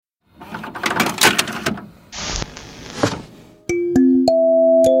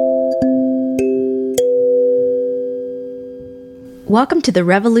Welcome to the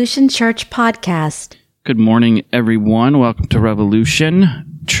Revolution Church podcast. Good morning, everyone. Welcome to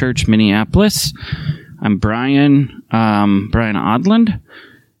Revolution Church, Minneapolis. I'm Brian Odland.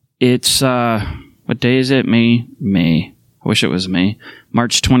 It's, what day is it? May. I wish it was May.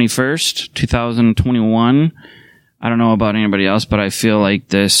 March 21st, 2021. I don't know about anybody else, but I feel like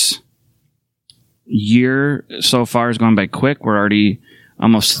this year so far has gone by quick. We're already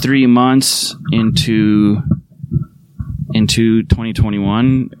almost 3 months into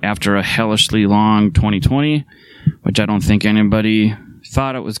 2021 after a hellishly long 2020, which I don't think anybody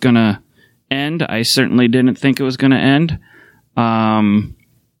thought it was going to end. I certainly didn't think it was going to end.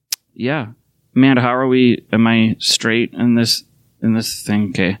 Yeah. Amanda, how are we? Am I straight in this thing?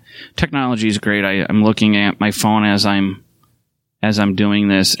 Okay. Technology is great. I'm looking at my phone as I'm doing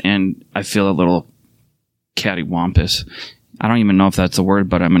this, and I feel a little cattywampus. I don't even know if that's a word,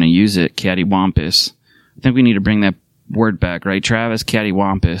 but I'm going to use it. Cattywampus. I think we need to bring that word back, right, Travis?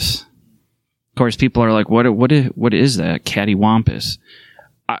 Cattywampus. Of course, people are like, what is that? Cattywampus.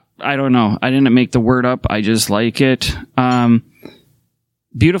 I don't know. I didn't make the word up. I just like it.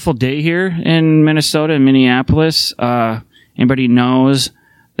 Beautiful day here in Minnesota and Minneapolis. Anybody knows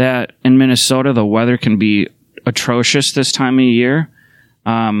that in Minnesota the weather can be atrocious this time of year.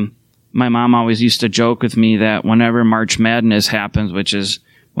 My mom always used to joke with me that whenever March Madness happens, which is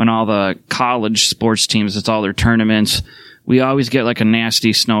when all the college sports teams, it's all their tournaments, we always get like a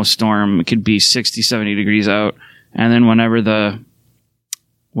nasty snowstorm. It could be 60, 70 degrees out. And then whenever the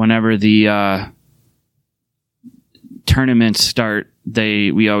tournaments start,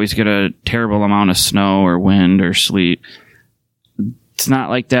 we always get a terrible amount of snow or wind or sleet. It's not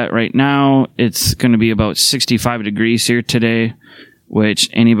like that right now. It's going to be about 65 degrees here today, which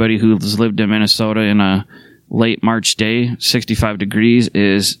anybody who's lived in Minnesota in a late March day, 65 degrees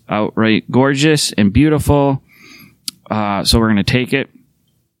is outright gorgeous and beautiful. So we're going to take it.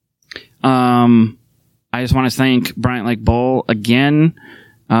 I just want to thank Bryant Lake Bowl again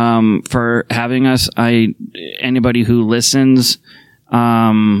for having us. Anybody who listens,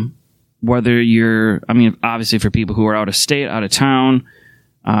 whether obviously for people who are out of state, out of town,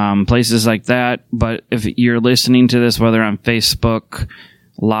 places like that. But if you're listening to this, whether on Facebook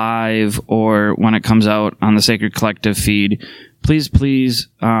Live or when it comes out on the Sacred Collective feed, please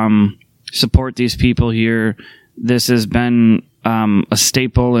support these people here. This has been a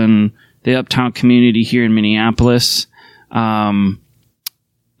staple in the Uptown community here in Minneapolis.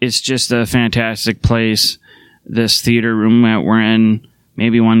 It's just a fantastic place. This theater room that we're in,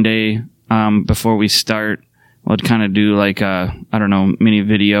 maybe one day before we start, we'll kind of do like a, mini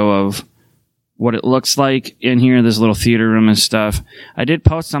video of what it looks like in here, this little theater room and stuff. I did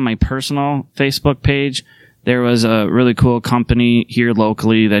post on my personal Facebook page. There was a really cool company here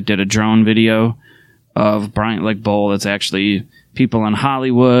locally that did a drone video of Bryant Lake Bowl. That's actually people in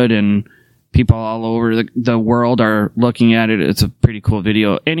Hollywood and people all over the world are looking at it. It's a pretty cool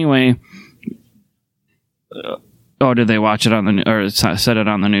video. Anyway, did they watch it or said it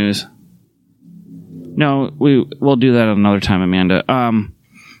on the news? No, we'll do that another time, Amanda.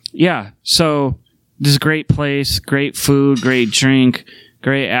 Yeah, so this is a great place, great food, great drink,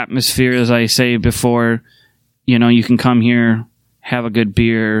 great atmosphere, as I say before. You can come here, have a good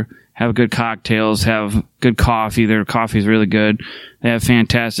beer, have good cocktails, have good coffee. Their coffee is really good. They have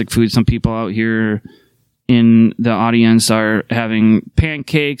fantastic food. Some people out here in the audience are having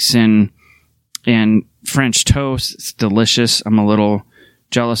pancakes and French toast. It's delicious. I'm a little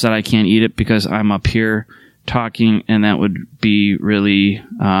jealous that I can't eat it because I'm up here talking, and that would be really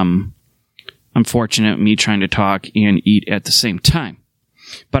unfortunate, me trying to talk and eat at the same time.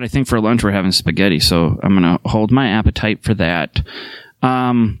 But I think for lunch we're having spaghetti, so I'm going to hold my appetite for that.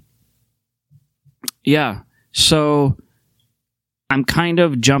 Yeah, so I'm kind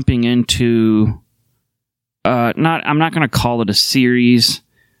of jumping into I'm not going to call it a series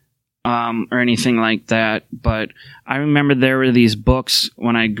or anything like that, but I remember there were these books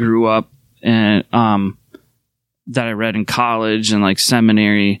when I grew up and that I read in college and like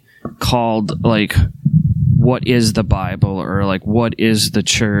seminary called like What is the Bible, or like What is the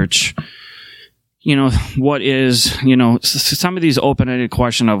Church? What is, some of these open-ended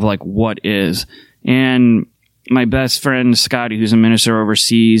question of like what is. And my best friend Scotty, who's a minister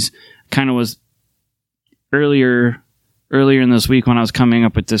overseas, kind of was earlier in this week when I was coming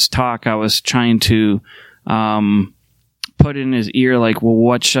up with this talk, I was trying to put in his ear like, well,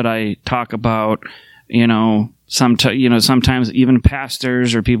 what should I talk about? Sometimes even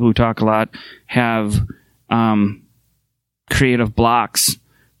pastors or people who talk a lot have creative blocks.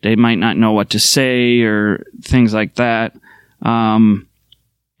 They might not know what to say or things like that.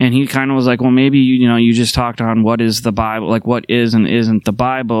 And he kind of was like, well, maybe, you just talked on what is the Bible, like what is and isn't the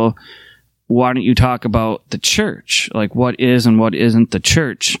Bible. Why don't you talk about the church? Like what is and what isn't the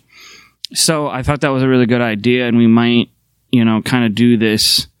church? So I thought that was a really good idea, and we might, kind of do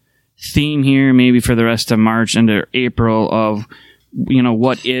this theme here maybe for the rest of March into April of,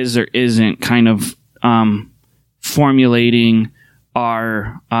 what is or isn't, kind of formulating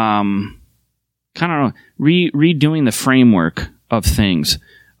our redoing the framework of things,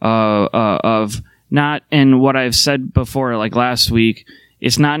 of not, and what I've said before, like last week,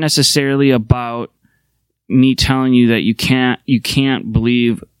 it's not necessarily about me telling you that you can't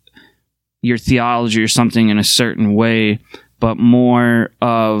believe your theology or something in a certain way, but more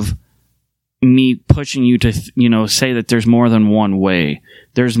of me pushing you to, say that there's more than one way.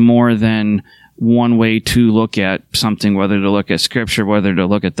 There's more than one way to look at something, whether to look at scripture, whether to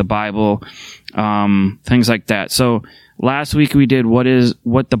look at the Bible, things like that. So last week we did what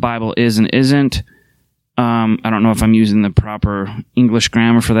the Bible is and isn't. I don't know if I'm using the proper English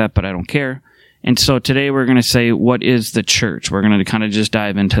grammar for that, but I don't care. And so today we're going to say, what is the church? We're going to kind of just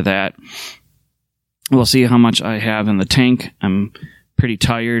dive into that. We'll see how much I have in the tank. I'm pretty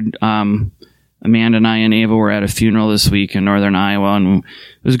tired. Amanda and I and Ava were at a funeral this week in northern Iowa, and it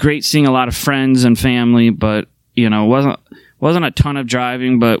was great seeing a lot of friends and family, but, wasn't a ton of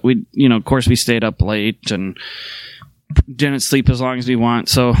driving, but we, of course we stayed up late and didn't sleep as long as we want.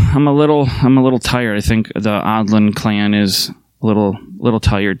 So I'm a little tired. I think the Odlin clan is a little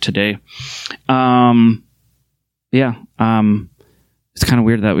tired today. It's kind of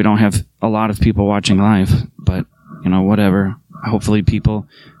weird that we don't have a lot of people watching live, but whatever. Hopefully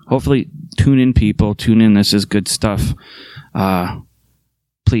tune in. This is good stuff.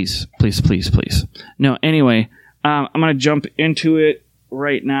 Please. No, anyway, I'm going to jump into it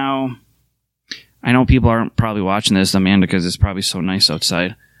right now. I know people aren't probably watching this, Amanda, because it's probably so nice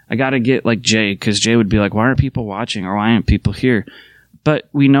outside. I got to get like Jay, because Jay would be like, why aren't people watching, or why aren't people here? But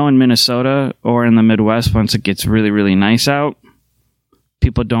we know in Minnesota or in the Midwest, once it gets really, really nice out,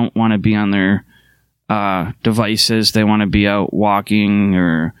 people don't want to be on their devices. They want to be out walking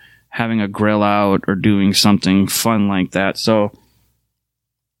or having a grill out or doing something fun like that. So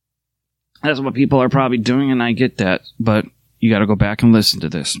that's what people are probably doing, and I get that. But you got to go back and listen to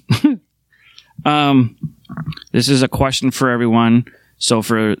this. This is a question for everyone. So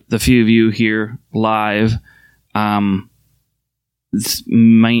for the few of you here live, you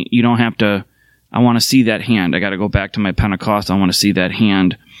don't have to. I want to see that hand. I got to go back to my Pentecost. I want to see that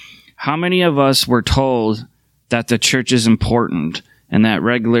hand. How many of us were told that the church is important and that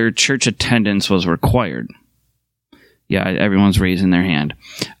regular church attendance was required? Yeah, everyone's raising their hand.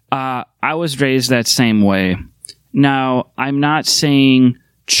 I was raised that same way. Now, I'm not saying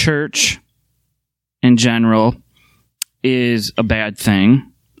church in general is a bad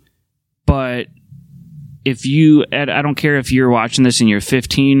thing, but if you, I don't care if you're watching this and you're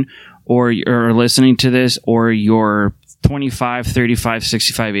 15 or you're listening to this or you're 25, 35,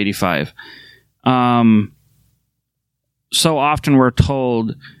 65, 85. So often we're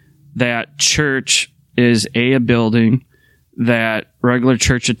told that church is a building, that regular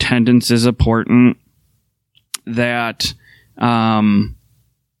church attendance is important, that the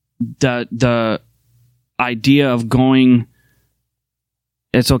idea of going,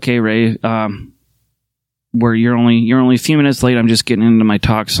 it's okay, Ray, where you're only a few minutes late. I'm just getting into my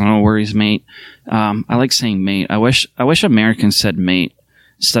talk, so no worries, mate. I like saying mate. I wish Americans said mate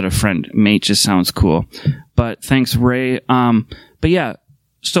instead of friend. Mate just sounds cool. But thanks, Ray. But yeah,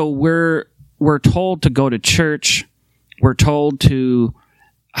 so we're told to go to church. We're told to,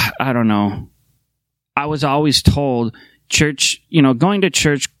 I don't know. I was always told church, going to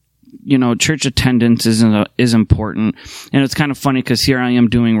church, church attendance is important. And it's kind of funny because here I am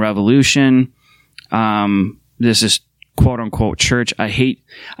doing Revolution. This is quote unquote church. I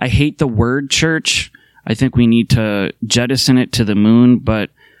hate the word church. I think we need to jettison it to the moon.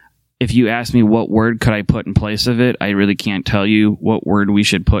 But if you ask me what word could I put in place of it, I really can't tell you what word we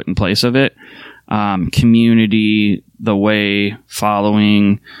should put in place of it. Community, the way,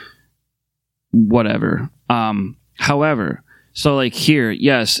 following, whatever. However, so like here,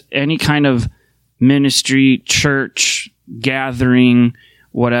 yes, any kind of ministry, church, gathering,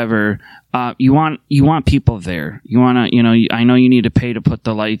 whatever, you want people there. You want to, I know you need to pay to put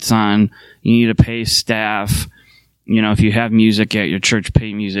the lights on. You need to pay staff. If you have music at your church,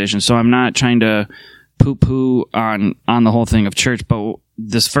 pay musicians. So I'm not trying to poo-poo on the whole thing of church, but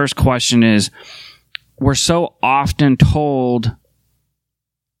this first question is, we're so often told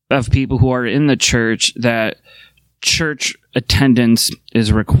of people who are in the church that church attendance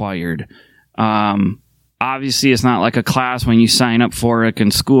is required. obviously it's not like a class when you sign up for it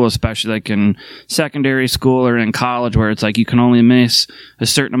in school, especially like in secondary school or in college, where it's like you can only miss a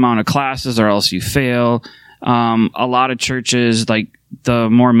certain amount of classes or else you fail. A lot of churches, like the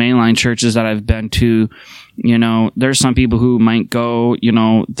more mainline churches that I've been to, you know, there's some people who might go, you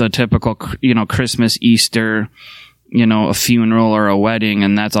know, the typical, you know, Christmas, Easter, you know, a funeral or a wedding,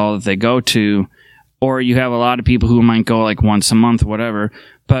 and that's all that they go to. Or you have a lot of people who might go like once a month, whatever.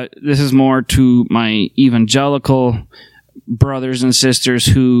 But this is more to my evangelical brothers and sisters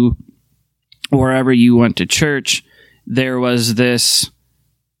who, wherever you went to church, there was this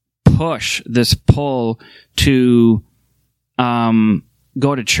push, this pull to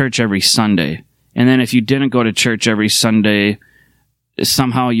go to church every Sunday. And then if you didn't go to church every Sunday,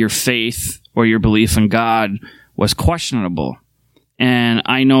 somehow your faith or your belief in God was questionable. And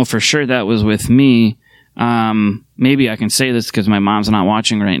I know for sure that was with me. Maybe I can say this because my mom's not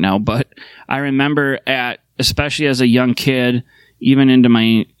watching right now, but I remember especially as a young kid, even into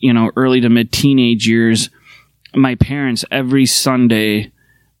my, you know, early to mid teenage years, my parents every Sunday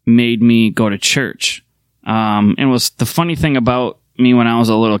made me go to church. And it was the funny thing about me when I was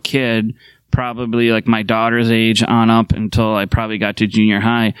a little kid, probably like my daughter's age on up until I probably got to junior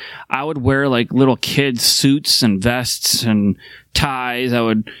high, I would wear like little kids suits and vests and ties.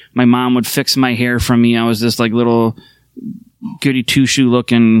 My mom would fix my hair for me. I was this like little goody two-shoe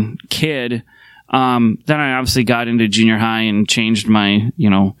looking kid. Then I obviously got into junior high and changed my, you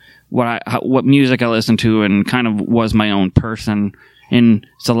know, what music I listened to and kind of was my own person. And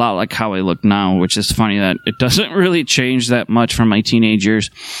it's a lot like how I look now, which is funny that it doesn't really change that much from my teenage years.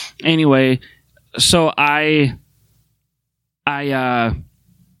 Anyway, so I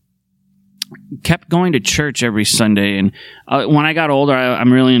kept going to church every Sunday. And when I got older,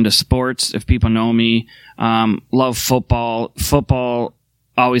 I'm really into sports. If people know me, love football. Football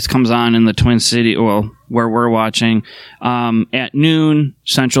always comes on in the Twin City, well, where we're watching, at noon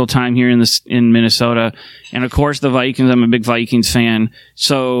Central Time here in Minnesota. And of course the Vikings, I'm a big Vikings fan.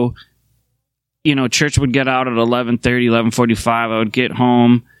 So, you know, church would get out at 11:30, 11:45. I would get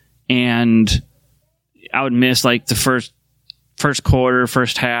home and I would miss like the first quarter,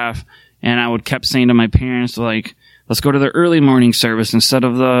 first half. And I would kept saying to my parents, like, let's go to the early morning service instead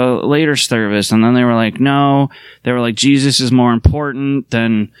of the later service. And then they were like, no. They were like, Jesus is more important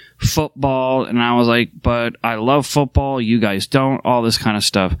than football. And I was like, but I love football. You guys don't. All this kind of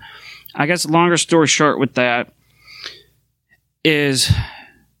stuff. I guess longer story short with that is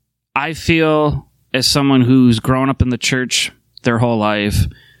I feel as someone who's grown up in the church their whole life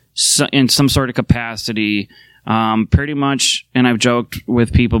in some sort of capacity, pretty much, and I've joked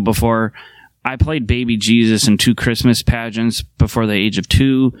with people before, I played baby Jesus in 2 Christmas pageants before the age of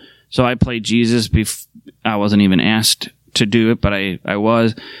 2. So I played Jesus I wasn't even asked to do it, but I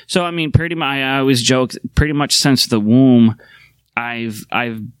was. So, I mean, pretty much, I always joke, pretty much since the womb, I've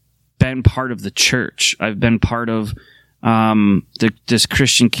been part of the church. I've been part of, this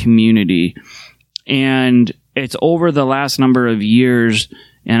Christian community. And it's over the last number of years,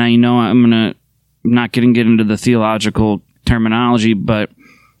 and I know I'm not going to get into the theological terminology, but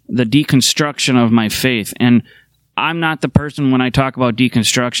the deconstruction of my faith. And I'm not the person when I talk about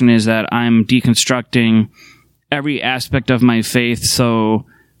deconstruction is that I'm deconstructing every aspect of my faith. So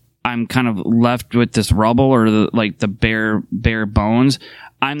I'm kind of left with this rubble or the bare bones.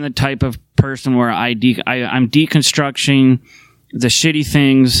 I'm the type of person where I'm deconstructing the shitty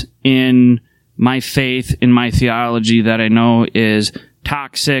things in my faith, in my theology that I know is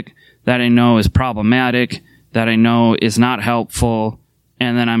toxic, that I know is problematic, that I know is not helpful.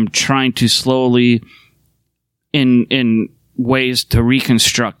 And then I'm trying to slowly, in ways to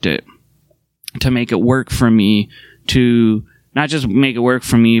reconstruct it, to make it work for me, to not just make it work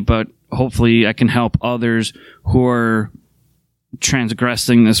for me, but hopefully I can help others who are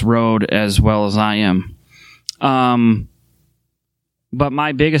transgressing this road as well as I am. But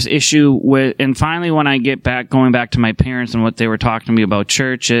my biggest issue and finally when I get going back to my parents and what they were talking to me about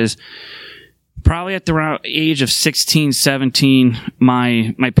church is, probably at the age of 16, 17,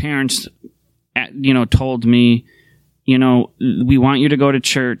 my parents, told me, we want you to go to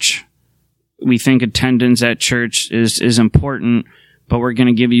church. We think attendance at church is important, but we're going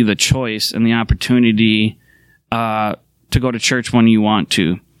to give you the choice and the opportunity to go to church when you want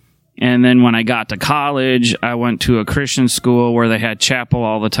to. And then when I got to college, I went to a Christian school where they had chapel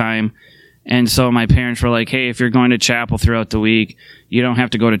all the time. And so my parents were like, hey, if you're going to chapel throughout the week, you don't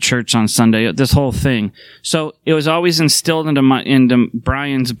have to go to church on Sunday, this whole thing. So it was always instilled into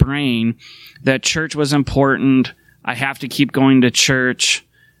Brian's brain that church was important. I have to keep going to church.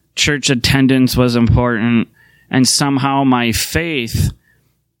 Church attendance was important. And somehow my faith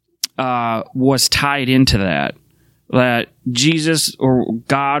was tied into that. That Jesus or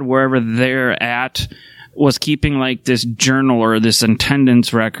God, wherever they're at, was keeping like this journal or this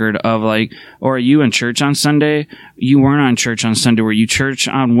attendance record of like, or are you in church on Sunday? You weren't on church on Sunday. Were you church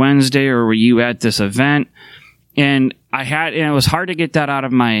on Wednesday, or were you at this event? And it was hard to get that out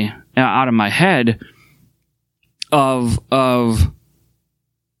of my head of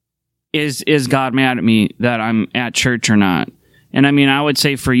is God mad at me that I'm at church or not? And I mean, I would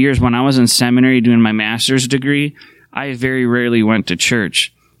say for years when I was in seminary doing my master's degree, I very rarely went to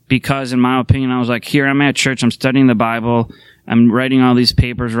church because, in my opinion, I was like, here I'm at church, I'm studying the Bible, I'm writing all these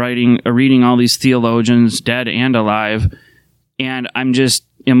papers, reading all these theologians, dead and alive, and I'm just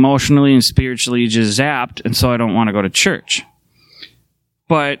emotionally and spiritually just zapped, and so I don't want to go to church.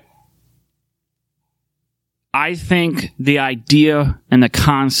 But I think the idea and the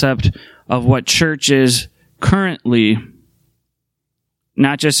concept of what church is currently,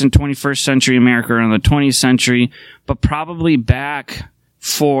 not just in 21st century America or in the 20th century, but probably back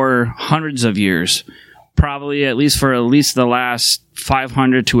for hundreds of years, probably at least the last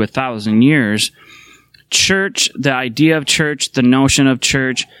 500 to 1,000 years. Church, the idea of church, the notion of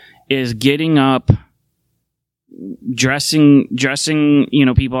church is getting up, dressing,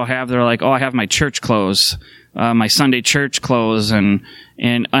 people they're like, oh, I have my church clothes, my Sunday church clothes and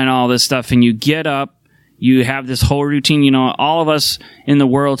all this stuff. And you get up, you have this whole routine. All of us in the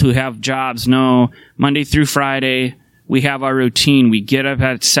world who have jobs know Monday through Friday, we have our routine. We get up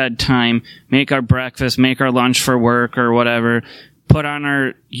at said time, make our breakfast, make our lunch for work or whatever, put on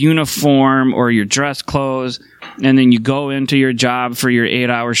our uniform or your dress clothes, and then you go into your job for your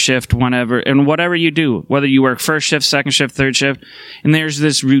 8-hour shift, whatever you do, whether you work first shift, second shift, third shift. And there's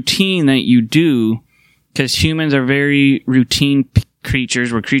this routine that you do because humans are very routine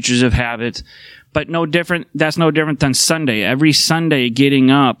creatures. We're creatures of habits. But that's no different than Sunday. Every Sunday, getting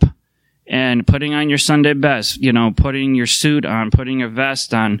up and putting on your Sunday best, putting your suit on, putting your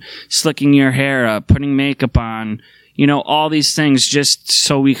vest on, slicking your hair up, putting makeup on, all these things just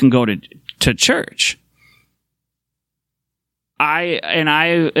so we can go to church.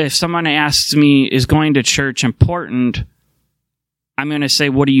 If someone asks me, is going to church important? I'm going to say,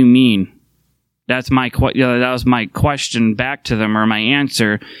 what do you mean? That was my question back to them, or my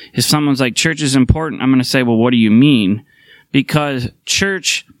answer. If someone's like, church is important, I'm going to say, well, what do you mean? Because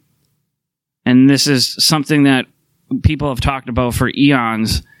church, and this is something that people have talked about for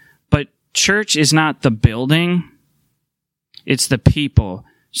eons, but church is not the building, it's the people.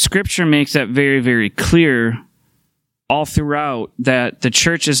 Scripture makes that very, very clear all throughout, that the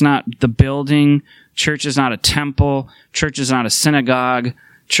church is not the building, church is not a temple, church is not a synagogue,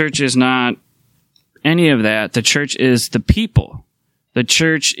 church is not any of that. The church is the people. The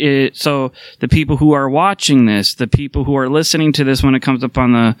church is, so the people who are watching this, the people who are listening to this when it comes up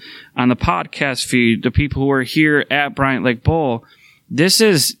on the podcast feed, the people who are here at Bryant Lake Bowl, that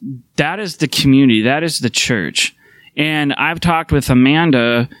is the community. That is the church. And I've talked with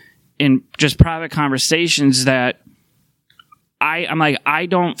Amanda in just private conversations that I'm like, I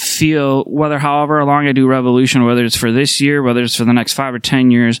don't feel, however long I do Revolution, whether it's for this year, whether it's for the next 5 or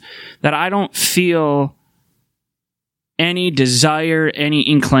 10 years, that I don't feel any desire, any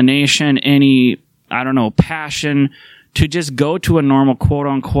inclination, any, passion to just go to a normal quote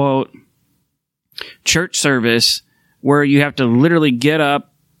unquote church service where you have to literally get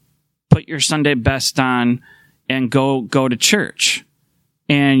up, put your Sunday best on, and go to church.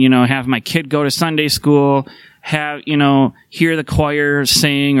 And, have my kid go to Sunday school, hear the choir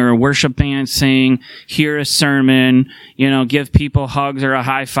sing or a worship band sing, hear a sermon, give people hugs or a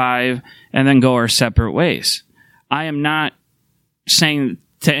high five, and then go our separate ways. I am not saying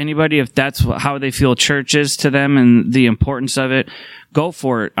to anybody if that's how they feel church is to them and the importance of it, go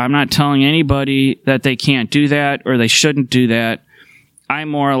for it. I'm not telling anybody that they can't do that or they shouldn't do that. I'm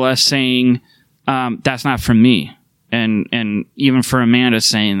more or less saying that's not for me. And even for Amanda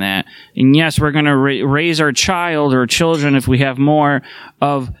saying that. And yes, we're going to raise our child or children, if we have more,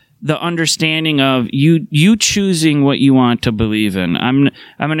 of the understanding of you choosing what you want to believe in. I'm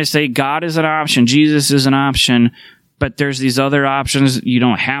going to say God is an option, Jesus is an option, but there's these other options you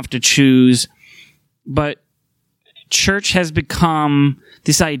don't have to choose. But church has become,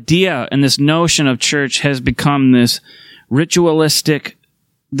 this idea and this notion of church has become this ritualistic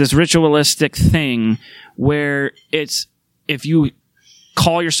thing where it's, if you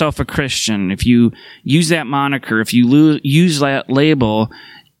call yourself a Christian, if you use that moniker, if you use that label,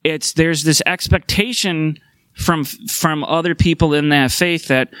 there's this expectation from other people in that faith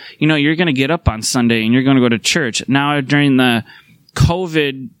that, you're going to get up on Sunday and you're going to go to church. Now, during the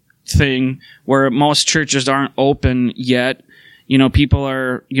COVID thing where most churches aren't open yet, people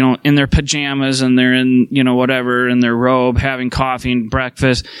are, in their pajamas and they're in, whatever, in their robe, having coffee and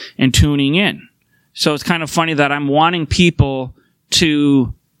breakfast and tuning in. So it's kind of funny that I'm wanting people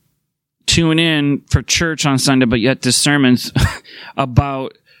to tune in for church on Sunday, but yet the sermons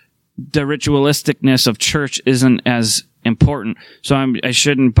about the ritualisticness of church isn't as important. So I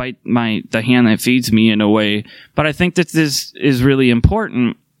shouldn't bite the hand that feeds me in a way. But I think that this is really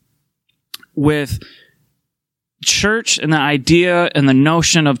important with church, and the idea and the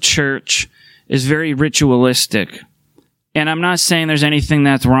notion of church is very ritualistic. And I'm not saying there's anything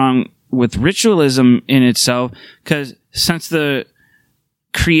that's wrong with ritualism in itself, because since the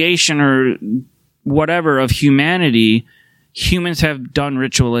creation or whatever of humanity, humans have done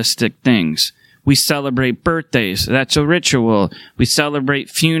ritualistic things. We celebrate birthdays. That's a ritual. We celebrate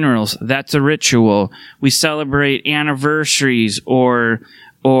funerals. That's a ritual. We celebrate anniversaries or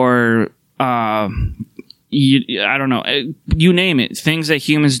I don't know, you name it, things that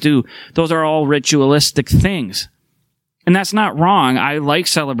humans do. Those are all ritualistic things. And that's not wrong. I like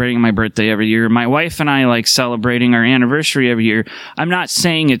celebrating my birthday every year. My wife and I like celebrating our anniversary every year. I'm not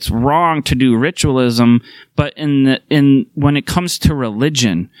saying it's wrong to do ritualism, but when it comes to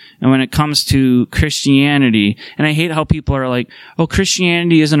religion and when it comes to Christianity, and I hate how people are like, "Oh,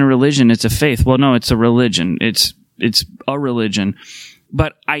 Christianity isn't a religion, it's a faith." Well, no, it's a religion. It's a religion.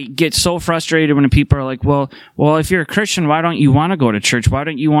 But I get so frustrated when people are like, well, if you're a Christian, why don't you want to go to church? Why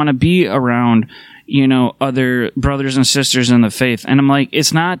don't you want to be around, other brothers and sisters in the faith? And I'm like,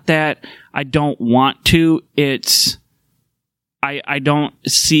 it's not that I don't want to. It's, I don't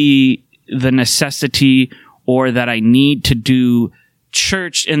see the necessity or that I need to do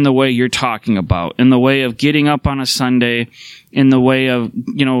church in the way you're talking about, in the way of getting up on a Sunday, in the way of,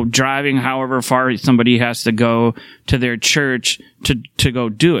 driving however far somebody has to go to their church to go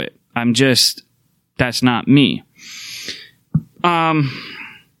do it. That's not me.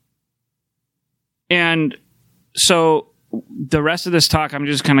 And so the rest of this talk, I'm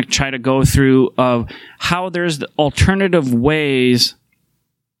just going to try to go through of how there's the alternative ways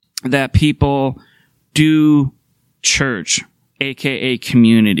that people do church, aka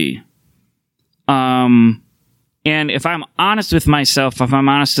community. And if I'm honest with myself, if I'm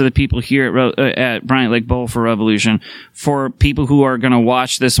honest to the people here at Bryant Lake Bowl for Revolution, for people who are going to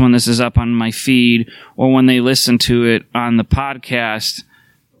watch this when this is up on my feed or when they listen to it on the podcast,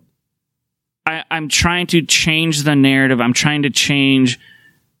 I'm trying to change the narrative. I'm trying to change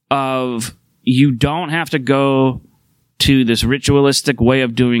of you don't have to go to this ritualistic way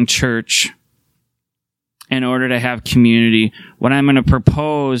of doing church in order to have community. What I'm going to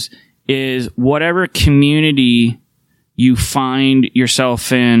propose is whatever community you find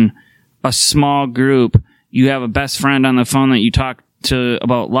yourself in, a small group, you have a best friend on the phone that you talk to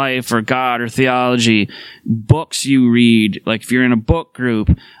about life or God or theology, books you read, like if you're in a book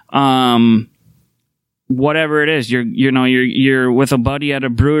group, whatever it is, you're with a buddy at a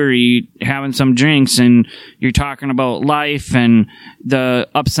brewery having some drinks and you're talking about life and the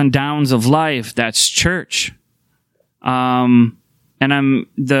ups and downs of life. That's church. And I'm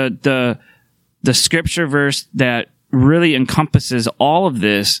the scripture verse that really encompasses all of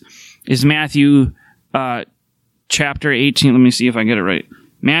this is Matthew chapter 18. Let me see if I get it right.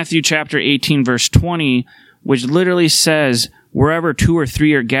 Matthew chapter 18 verse 20, which literally says, "Wherever 2 or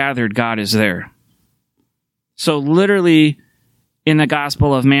 3 are gathered, God is there." So literally in the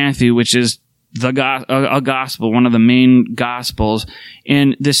Gospel of Matthew, which is a gospel, one of the main gospels,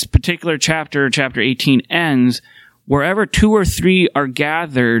 in this particular chapter 18 ends, wherever 2 or 3 are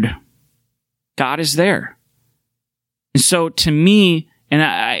gathered, God is there. And so to me, and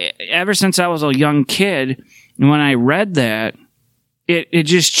I, ever since I was a young kid, and when I read that, it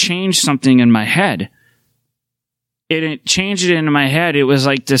just changed something in my head. It changed it in my head. It was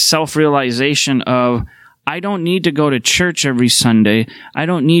like this self-realization of, I don't need to go to church every Sunday. I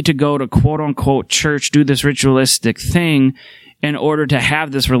don't need to go to quote-unquote church, do this ritualistic thing in order to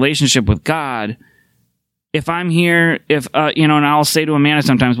have this relationship with God. If I'm here, and I'll say to Amanda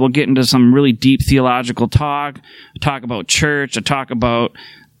sometimes, we'll get into some really deep theological talk about church, talk about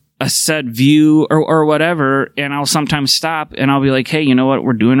a set view or whatever, and I'll sometimes stop and I'll be like, hey, you know what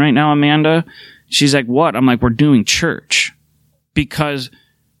we're doing right now, Amanda? She's like, what? I'm like, we're doing church. Because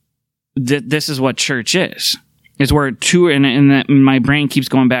this is what church is. It's where 2, and my brain keeps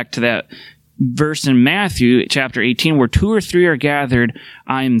going back to that verse in Matthew chapter 18, where 2 or 3 are gathered,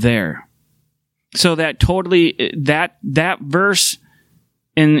 I'm there. So that totally, that verse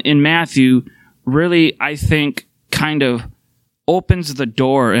in Matthew really, I think, kind of opens the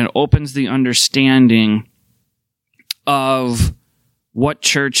door and opens the understanding of what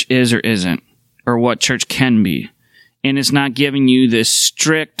church is or isn't, or what church can be. and it's not giving you this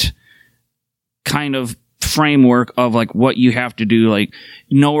strict kind of framework of like what you have to do. Like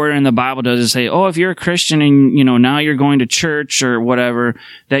nowhere in the Bible does it say, oh, if you're a Christian and now you're going to church or whatever,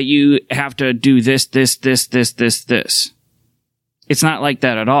 that you have to do this. It's not like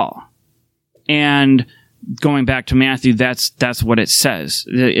that at all. And going back to Matthew, that's what it says.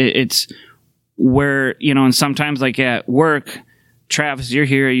 It's where, and sometimes like at work, Travis, you're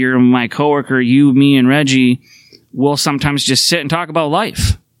here, you're my coworker, you, me, and Reggie, we'll sometimes just sit and talk about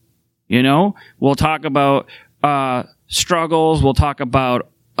life. We'll talk about struggles, we'll talk about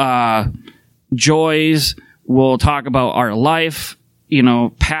joys, we'll talk about our life,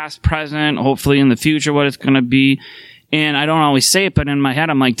 past, present, hopefully in the future, what it's going to be. And I don't always say it, but in my head,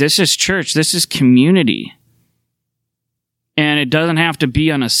 I'm like, this is church. This is community. And it doesn't have to be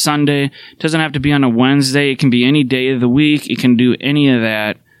on a Sunday. It doesn't have to be on a Wednesday. It can be any day of the week. It can do any of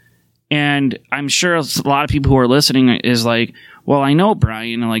that. And I'm sure a lot of people who are listening is like, well, I know,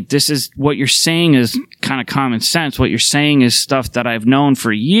 Brian, like this is what you're saying is kind of common sense. What you're saying is stuff that I've known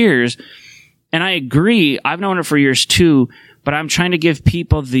for years. And I agree. I've known it for years too, but I'm trying to give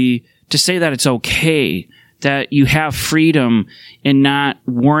people to say that it's okay, that you have freedom in not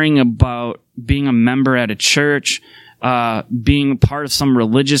worrying about being a member at a church, being part of some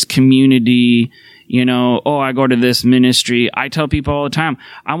religious community, I go to this ministry. I tell people all the time,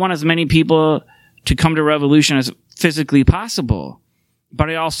 I want as many people to come to Revolution as physically possible. But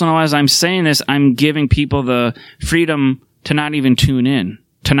I also know as I'm saying this, I'm giving people the freedom to not even tune in,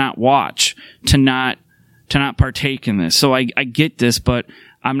 to not watch, to not partake in this. So I get this, but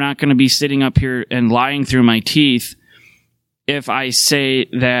I'm not going to be sitting up here and lying through my teeth if I say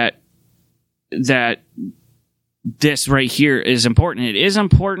that this right here is important. It is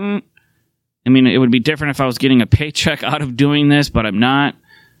important. I mean, it would be different if I was getting a paycheck out of doing this, but I'm not.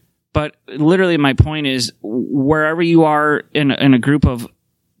 But literally my point is, wherever you are in a group of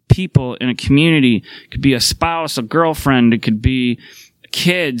people, in a community, it could be a spouse, a girlfriend, it could be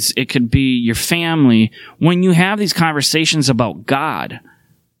kids, it could be your family. When you have these conversations about God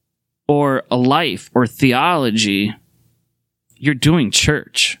or a life or theology, you're doing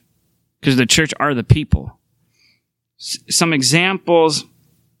church, because the church are the people. Some examples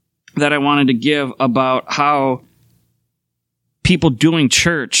that I wanted to give about how people doing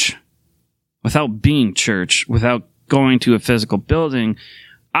church without being church, without going to a physical building.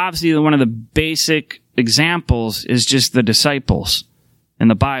 Obviously, one of the basic examples is just the disciples in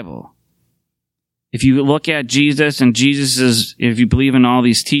the Bible. If you look at Jesus and if you believe in all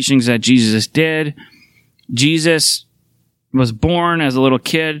these teachings that Jesus did, Jesus was born as a little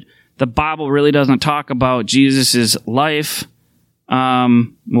kid. The Bible really doesn't talk about Jesus' life.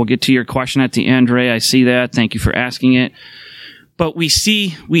 We'll get to your question at the end, Ray. I see that. Thank you for asking it. But we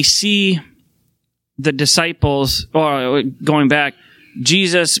see the disciples, or going back,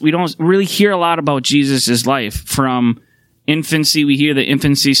 Jesus, we don't really hear a lot about Jesus' life. From infancy, we hear the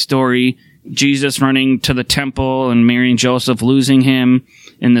infancy story, Jesus running to the temple and Mary and Joseph losing him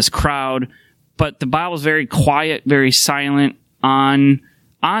in this crowd. But the Bible's very quiet, very silent on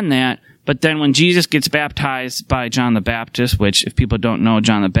that. But then when Jesus gets baptized by John the Baptist, which if people don't know,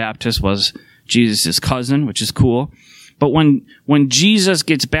 John the Baptist was Jesus' cousin, which is cool. But when Jesus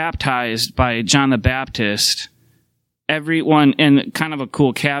gets baptized by John the Baptist, everyone, and kind of a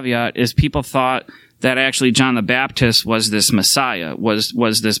cool caveat is people thought that actually John the Baptist was this Messiah,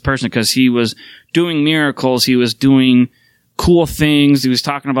 was this person, because he was doing miracles, he was doing cool things, he was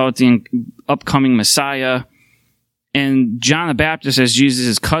talking about the upcoming Messiah. And John the Baptist, as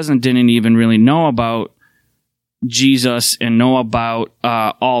Jesus' cousin, didn't even really know about Jesus and know about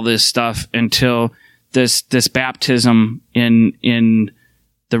all this stuff until this baptism in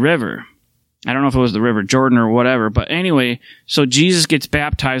the river. I don't know if it was the River Jordan or whatever, but anyway, so Jesus gets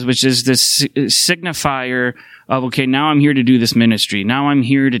baptized, which is this signifier of, okay, now I'm here to do this ministry. Now I'm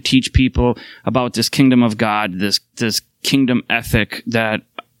here to teach people about this kingdom of God, this kingdom ethic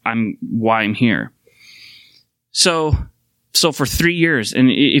why I'm here. So for 3 years, and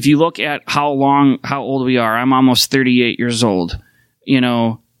if you look at how old we are, I'm almost 38 years old.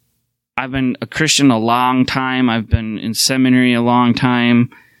 I've been a Christian a long time. I've been in seminary a long time.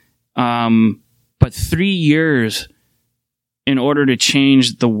 But 3 years in order to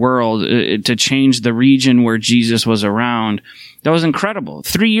change the world, to change the region where Jesus was around, that was incredible.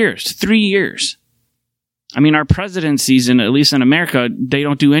 3 years. I mean, our presidencies, at least in America, they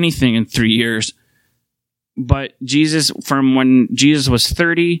don't do anything in 3 years. But Jesus, from when Jesus was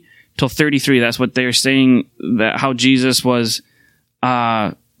 30 till 33, that's what they're saying, that how Jesus was,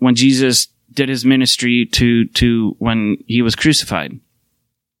 when Jesus did his ministry to when he was crucified.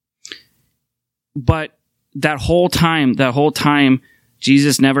 But that whole time,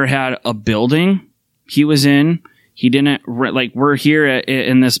 Jesus never had a building he was in. He didn't, like, we're here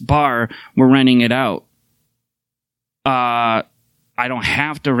in this bar, we're renting it out. I don't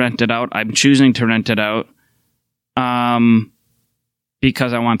have to rent it out. I'm choosing to rent it out.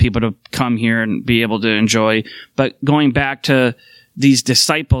 Because I want people to come here and be able to enjoy. But going back to these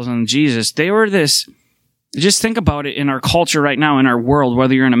disciples and Jesus, they were this, just think about it in our culture right now, in our world,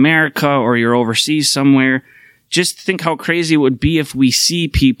 whether you're in America or you're overseas somewhere, just think how crazy it would be if we see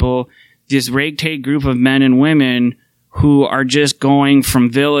people, this ragtag group of men and women who are just going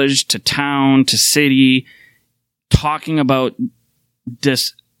from village to town to city, talking about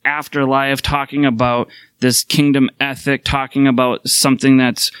this afterlife, talking about this kingdom ethic, talking about something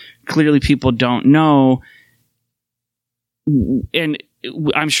that's clearly people don't know. And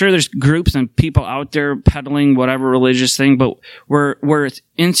I'm sure there's groups and people out there peddling whatever religious thing, but we're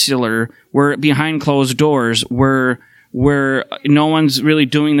insular, we're behind closed doors, we're no one's really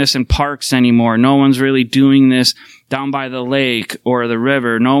doing this in parks anymore. No one's really doing this down by the lake or the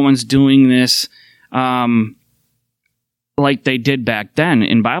river. No one's doing this like they did back then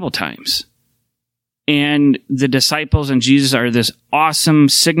in Bible times. And the disciples and Jesus are this awesome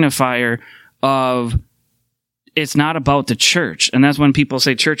signifier of, it's not about the church. And that's when people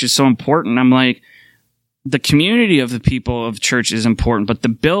say church is so important. I'm like, the community of the people of church is important, but the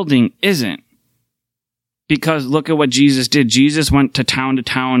building isn't. Because look at what Jesus did. Jesus went to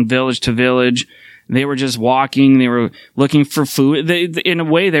town, village to village. They were just walking. They were looking for food. In a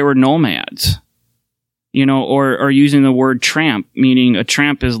way, they were nomads. You know, or using the word tramp, meaning a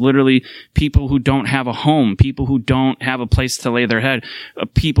tramp is literally people who don't have a home, people who don't have a place to lay their head,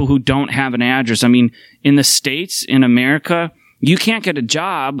 people who don't have an address. I mean, in the States, in America, you can't get a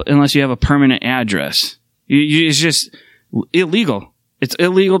job unless you have a permanent address. It's just illegal. It's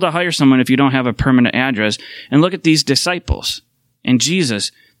illegal to hire someone if you don't have a permanent address. And look at these disciples and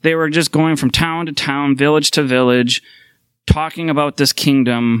Jesus. They were just going from town to town, village to village, talking about this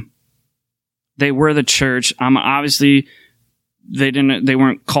kingdom. They were the church. Obviously, they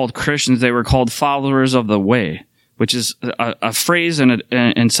weren't called Christians. They were called followers of the way, which is a phrase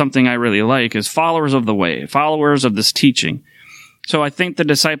and something I really like, is followers of the way, followers of this teaching. So I think the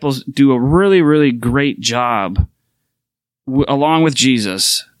disciples do a really, really great job, along with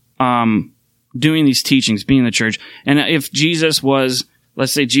Jesus, doing these teachings, being the church. And if Jesus was,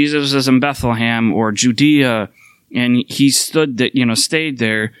 let's say Jesus was in Bethlehem or Judea, and he stayed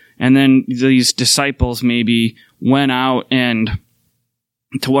there, and then these disciples maybe went out and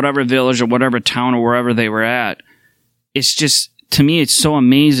to whatever village or whatever town or wherever they were at. It's just, to me, it's so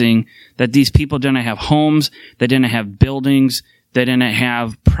amazing that these people didn't have homes, they didn't have buildings, they didn't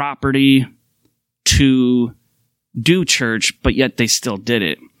have property to do church, but yet they still did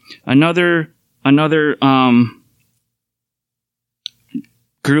it. Another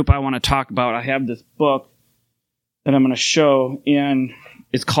group I want to talk about, I have this book that I'm going to show, and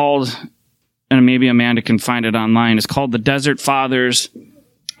it's called, and maybe Amanda can find it online, it's called The Desert Fathers,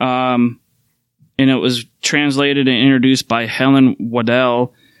 and it was translated and introduced by Helen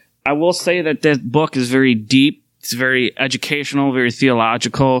Waddell. I will say that this book is very deep, it's very educational, very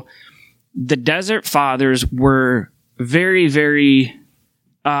theological. The Desert Fathers were very, very,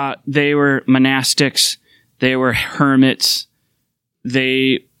 they were monastics, they were hermits,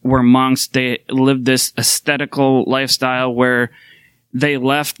 they were monks, they lived this ascetical lifestyle where they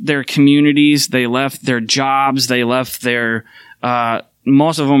left their communities, they left their jobs, they left their,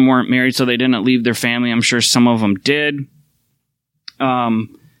 most of them weren't married, so they didn't leave their family. I'm sure some of them did. And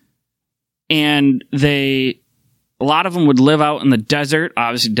a lot of them would live out in the desert,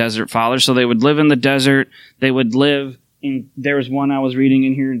 obviously desert fathers, so they would live in the desert. They would live in, there was one I was reading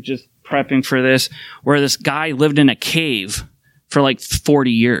in here just prepping for this, where this guy lived in a cave for like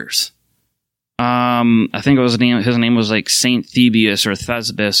 40 years. I think his name was like Saint Thebius or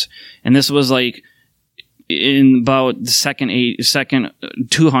Thesbus. And this was like in about the second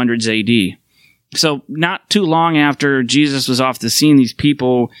 200s AD. So not too long after Jesus was off the scene, these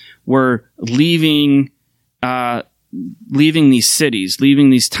people were leaving these cities, leaving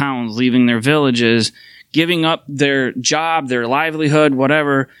these towns, leaving their villages, giving up their job, their livelihood,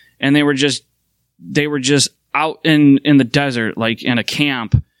 whatever. And they were just out in the desert, like in a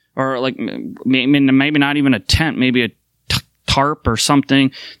camp, or like maybe not even a tent, maybe a tarp or something.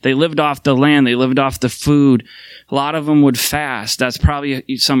 They lived off the land. They lived off the food. A lot of them would fast. That's probably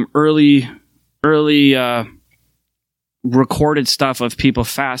some early recorded stuff of people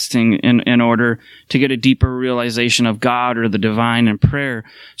fasting in order to get a deeper realization of God or the divine and prayer.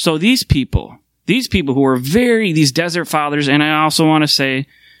 So these people who were these desert fathers, and I also want to say,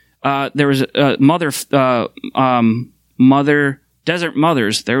 There was a Desert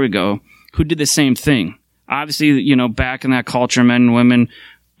Mothers, there we go, who did the same thing. Obviously, back in that culture, men and women,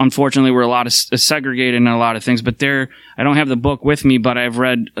 unfortunately, were a lot of segregated in a lot of things. But I don't have the book with me, but I've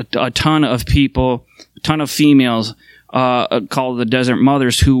read a ton of people, a ton of females called the Desert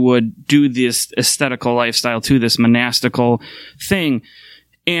Mothers, who would do this aesthetical lifestyle too, this monastical thing.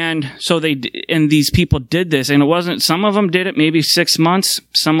 And so these people did this, and it wasn't, some of them did it maybe 6 months.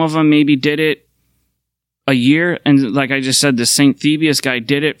 Some of them maybe did it a year. And like I just said, the St. Thebius guy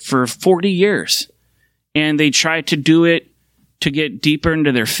did it for 40 years. And they tried to do it to get deeper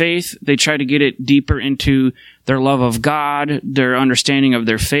into their faith. They tried to get it deeper into their love of God, their understanding of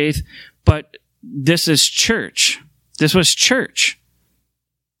their faith. But this is church. This was church.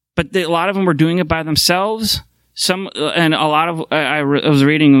 But a lot of them were doing it by themselves. I was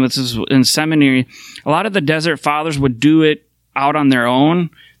reading, this is in seminary, a lot of the Desert Fathers would do it out on their own.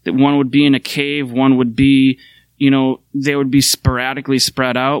 That one would be in a cave, one would be, they would be sporadically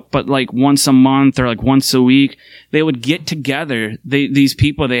spread out, but like once a month or like once a week, they would get together. These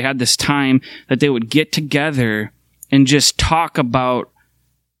people, they had this time that they would get together and just talk about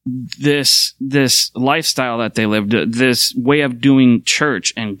this lifestyle that they lived, this way of doing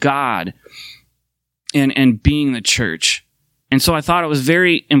church and God and being the church. And so I thought it was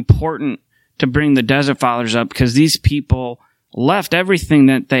very important to bring the Desert Fathers up, because these people left everything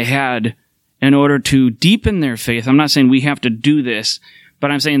that they had in order to deepen their faith. I'm not saying we have to do this, but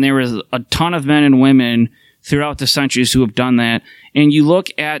I'm saying there was a ton of men and women throughout the centuries who have done that. And you look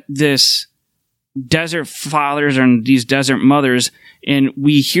at this Desert Fathers and these Desert Mothers, and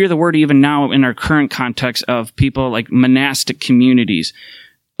we hear the word even now in our current context of people like monastic communities.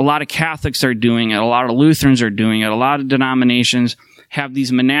 A lot of Catholics are doing it. A lot of Lutherans are doing it. A lot of denominations have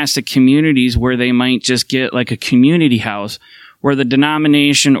these monastic communities where they might just get like a community house, where the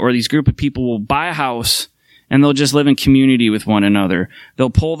denomination or these group of people will buy a house and they'll just live in community with one another.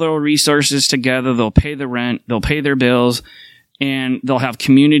 They'll pull their resources together. They'll pay the rent. They'll pay their bills, and they'll have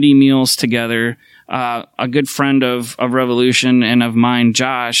community meals together. A good friend of Revolution and of mine,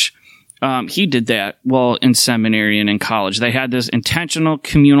 Josh, he did that while in seminary and in college. They had this intentional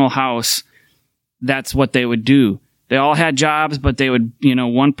communal house. That's what they would do. They all had jobs, but they would,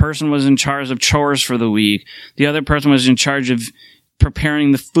 one person was in charge of chores for the week. The other person was in charge of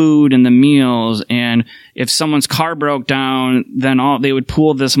preparing the food and the meals. And if someone's car broke down, then they would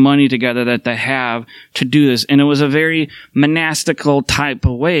pool this money together that they have to do this. And it was a very monastical type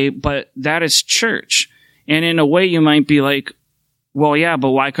of way, but that is church. And in a way, you might be like, well, yeah,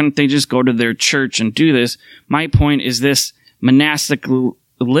 but why couldn't they just go to their church and do this? My point is this monastic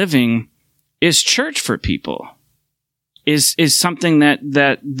living is church for people. Is something that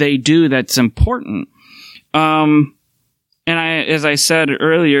they do that's important. And as I said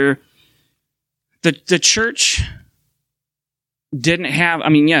earlier, the church didn't have,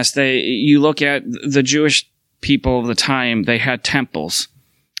 yes, you look at the Jewish people of the time, they had temples,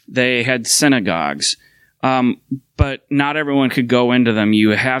 they had synagogues, but not everyone could go into them.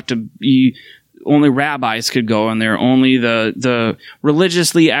 Only rabbis could go in there, only the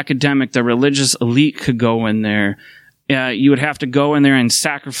religiously academic, the religious elite could go in there. You would have to go in there and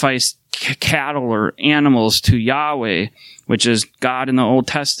sacrifice cattle or animals to Yahweh, which is God in the Old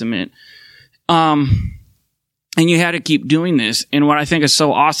Testament. And you had to keep doing this. And what I think is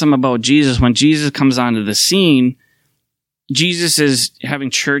so awesome about Jesus, when Jesus comes onto the scene, Jesus is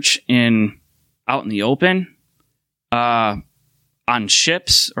having church out in the open, on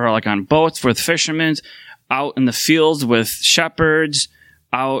ships or like on boats with fishermen, out in the fields with shepherds,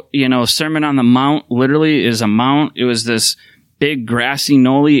 out, Sermon on the Mount literally is a mount. It was this big grassy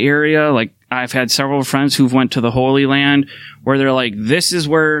knolly area. Like, I've had several friends who've went to the Holy Land where they're like, this is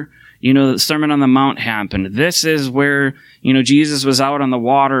where, the Sermon on the Mount happened. This is where, Jesus was out on the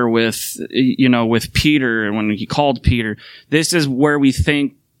water with Peter when he called Peter. This is where we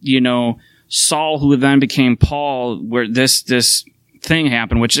think, Saul, who then became Paul, where this thing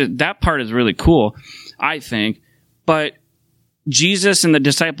happened, which that part is really cool, I think. But Jesus and the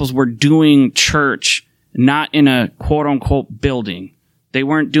disciples were doing church not in a quote-unquote building. They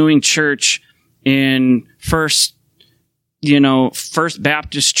weren't doing church in First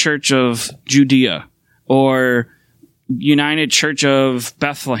Baptist Church of Judea or United Church of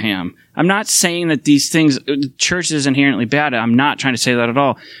Bethlehem. I'm not saying that these things, church is inherently bad. I'm not trying to say that at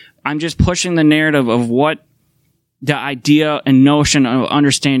all. I'm just pushing the narrative of what the idea and notion of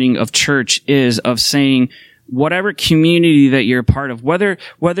understanding of church is, of saying, whatever community that you're a part of, whether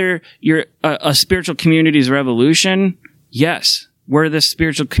you're a spiritual community's Revolution, yes, we're this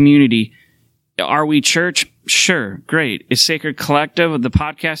spiritual community. Are we church? Sure. Great. Is Sacred Collective, the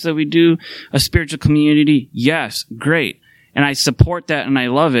podcast that we do, a spiritual community? Yes. Great. And I support that and I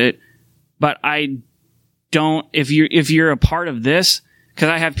love it. But I don't, if you're a part of this, because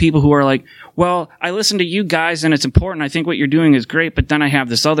I have people who are like, well, I listen to you guys and it's important. I think what you're doing is great, but then I have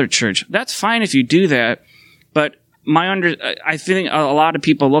this other church. That's fine if you do that. But I think a lot of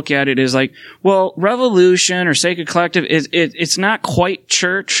people look at it as like, well, Revolution or Sacred Collective it's not quite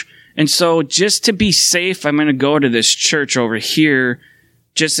church. And so just to be safe, I'm going to go to this church over here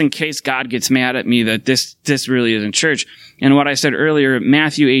just in case God gets mad at me that this really isn't church. And what I said earlier,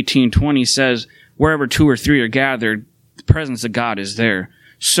 Matthew 18:20 says, wherever 2 or 3 are gathered, the presence of God is there.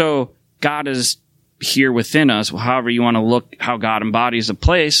 So God is here within us. However you want to look, how God embodies a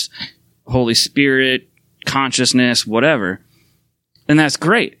place, Holy Spirit, consciousness, whatever. And that's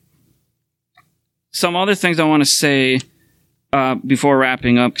great. Some other things I want to say before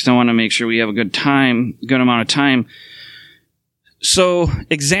wrapping up, because I want to make sure we have a good amount of time. So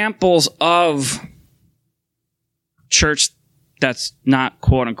examples of church that's not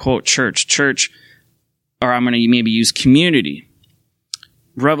quote unquote church, or I'm going to maybe use community.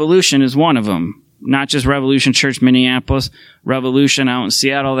 Revolution is one of them. Not just Revolution Church Minneapolis, Revolution out in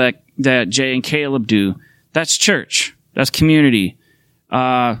Seattle that Jay and Caleb do. That's church. That's community.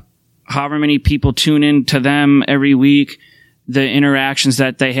 However many people tune in to them every week, the interactions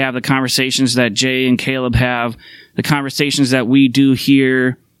that they have, the conversations that Jay and Caleb have, the conversations that we do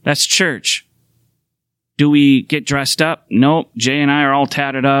here, that's church. Do we get dressed up? Nope. Jay and I are all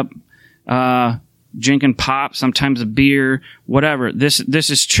tatted up, drinking pop, sometimes a beer, whatever. This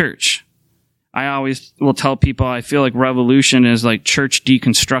is church. I always will tell people I feel like Revolution is like church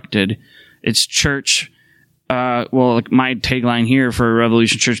deconstructed. It's church. Like my tagline here for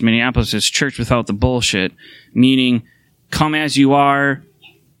Revolution Church Minneapolis is church without the bullshit, meaning come as you are,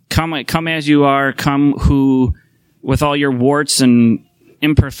 come as you are, come who with all your warts and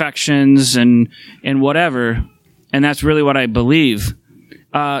imperfections and whatever. And that's really what I believe.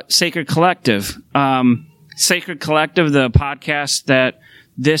 Sacred Collective, the podcast that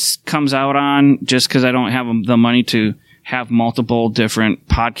this comes out on, just because I don't have the money to have multiple different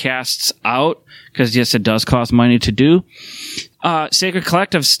podcasts out, because yes, it does cost money to do. Sacred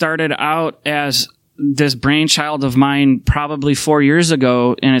Collective started out as this brainchild of mine probably 4 years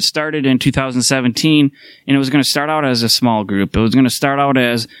ago, and it started in 2017, and it was going to start out as a small group. It was going to start out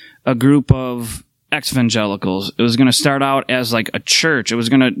as a group of ex-evangelicals. It was going to start out as like a church.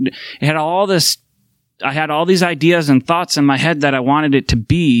 It had all this, I had all these ideas and thoughts in my head that I wanted it to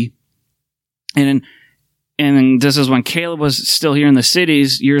be. And this is when Caleb was still here in the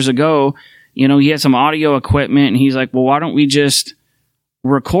cities years ago. You know, he had some audio equipment and he's like, well, why don't we just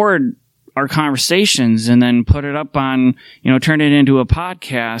record our conversations and then put it up on, turn it into a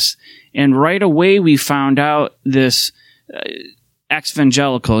podcast. And right away we found out this,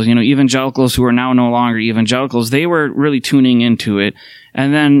 ex-evangelicals, evangelicals who are now no longer evangelicals, they were really tuning into it.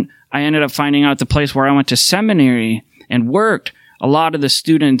 And then I ended up finding out the place where I went to seminary and worked. A lot of the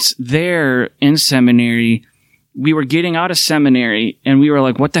students there in seminary, we were getting out of seminary and we were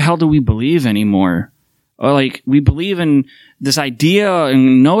like, what the hell do we believe anymore? Or like, we believe in this idea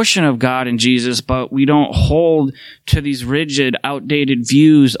and notion of God and Jesus, but we don't hold to these rigid, outdated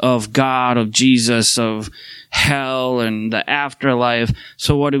views of God, of Jesus, of hell and the afterlife.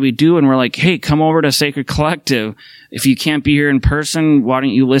 So what do we do? And we're like, hey, come over to Sacred Collective. If you can't be here in person, why don't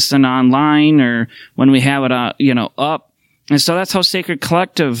you listen online or when we have it, up? And so that's how Sacred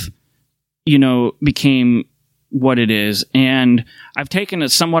Collective, became what it is. And I've taken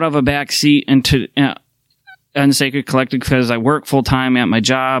somewhat of a back seat into, and Sacred Collective because I work full time at my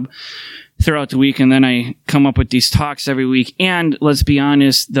job throughout the week, and then I come up with these talks every week. And let's be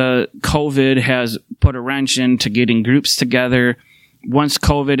honest, the COVID has put a wrench into getting groups together. Once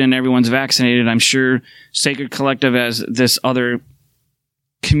COVID and everyone's vaccinated, I'm sure Sacred Collective as this other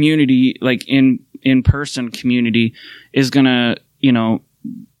community, like in-person community, is gonna,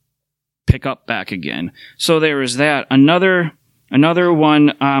 pick up back again. So there is that. Another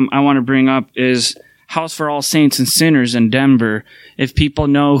one I want to bring up is House for All Saints and Sinners in Denver. If people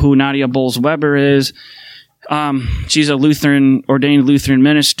know who Nadia Bolz-Weber is, she's a ordained Lutheran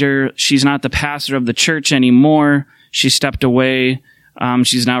minister. She's not the pastor of the church anymore. She stepped away.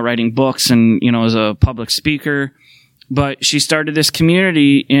 She's now writing books and, is a public speaker. But she started this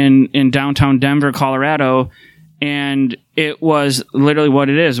community in downtown Denver, Colorado, and it was literally what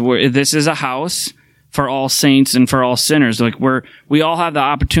it is. This is a house for all saints and for all sinners. Like we all have the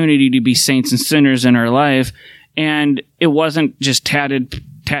opportunity to be saints and sinners in our life. And it wasn't just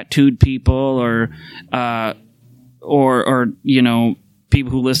tattooed people or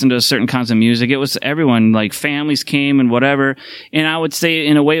people who listen to certain kinds of music. It was everyone, like families came and whatever. And I would say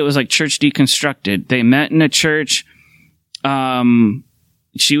in a way it was like church deconstructed. They met in a church.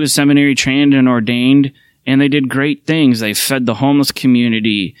 She was seminary trained and ordained, and they did great things. They fed the homeless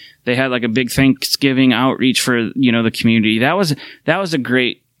community. They had like a big Thanksgiving outreach for, the community. That was a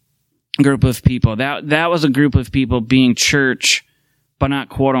great group of people. That was a group of people being church, but not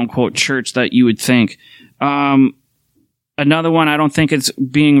quote unquote church that you would think. Another one, I don't think it's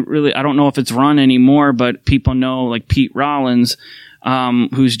being really, I don't know if it's run anymore, but people know like Pete Rollins,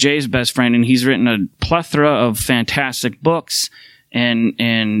 who's Jay's best friend, and he's written a plethora of fantastic books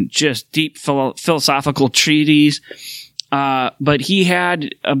and just deep philosophical treatises. But he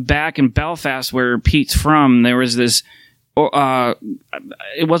had back in Belfast, where Pete's from, there was this,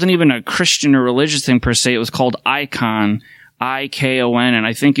 it wasn't even a Christian or religious thing per se. It was called Icon, IKON. And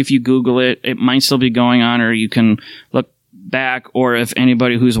I think if you Google it, it might still be going on, or you can look back, or if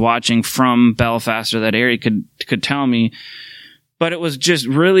anybody who's watching from Belfast or that area could tell me. But it was just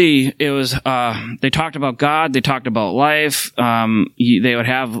really, they talked about God, they talked about life. They would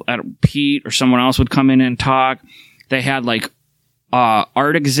have, Pete or someone else would come in and talk. They had like,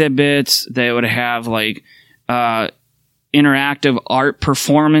 art exhibits. They would have like, interactive art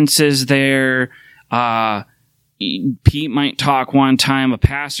performances there. Pete might talk one time, a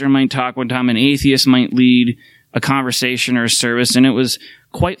pastor might talk one time, an atheist might lead a conversation or a service, and it was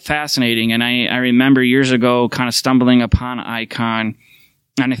quite fascinating. And I remember years ago kind of stumbling upon Icon,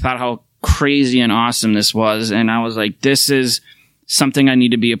 and I thought how crazy and awesome this was. And I was like, this is something I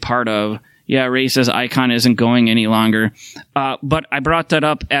need to be a part of. Yeah, Ray says Icon isn't going any longer. But I brought that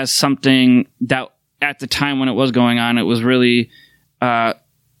up as something that at the time when it was going on, it was really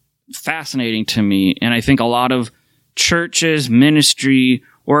fascinating to me. And I think a lot of churches, ministry,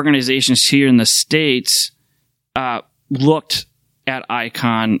 organizations here in the States looked at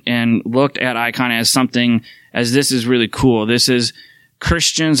Icon as something, as this is really cool. This is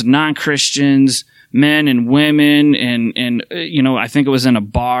Christians, non-Christians, men and women, and I think it was in a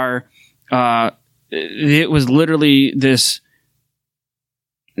bar. It was literally this,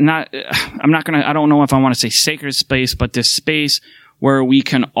 I don't know if I want to say sacred space, but this space where we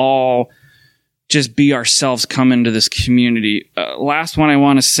can all just be ourselves, come into this community. Last one I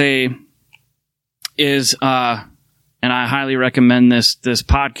want to say is, and I highly recommend this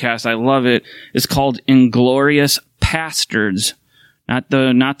podcast. I love it. It's called Inglorious Pastards. Not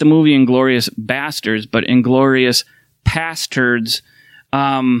the movie Inglorious Bastards, but Inglorious Pastards.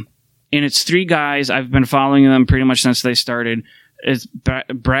 And it's three guys. I've been following them pretty much since they started. It's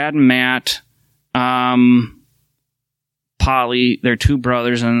Brad and Matt, Polly, they're two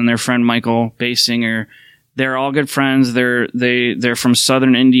brothers, and then their friend Michael, bass singer. They're all good friends. They're from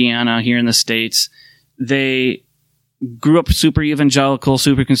Southern Indiana here in the States. They grew up super evangelical,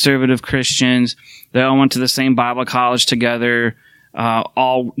 super conservative Christians. They all went to the same Bible college together.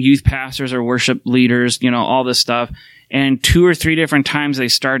 All youth pastors or worship leaders, all this stuff. And 2 or 3 different times they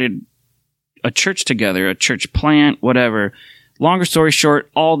started a church together, a church plant, whatever. Longer story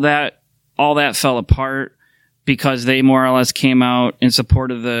short, all that fell apart because they more or less came out in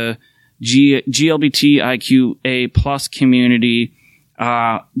support of the GLBTIQA plus community.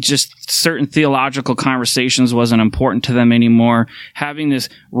 Just certain theological conversations wasn't important to them anymore. Having this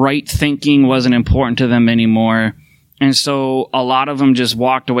right thinking wasn't important to them anymore. And so a lot of them just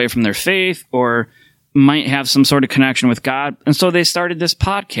walked away from their faith or might have some sort of connection with God. And so they started this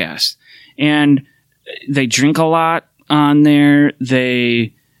podcast, and they drink a lot on there.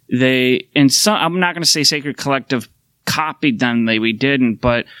 I'm not going to say Sacred Collective copied them. We didn't,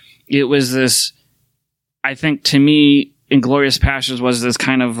 but it was this, I think to me, Inglorious Pastors was this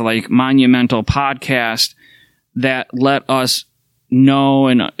kind of like monumental podcast that let us know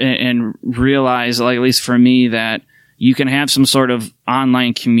and realize, like, at least for me, that you can have some sort of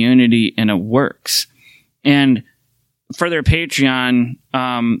online community and it works. And for their Patreon,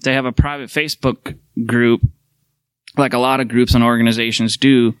 they have a private Facebook group, like a lot of groups and organizations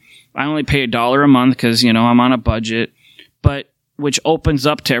do. I only pay $1 a month because, I'm on a budget, but which opens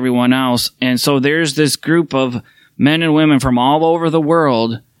up to everyone else. And so there's this group of men and women from all over the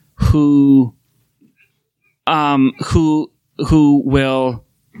world who will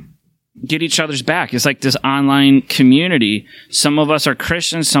get each other's back. It's like this online community. Some of us are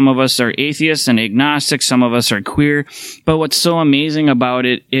Christians, some of us are atheists and agnostics, some of us are queer. But what's so amazing about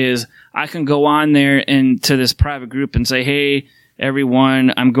it is I can go on there and to this private group and say, hey,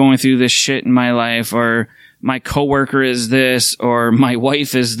 everyone, I'm going through this shit in my life, or my coworker is this, or my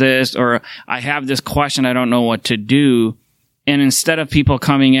wife is this, or I have this question, I don't know what to do. And instead of people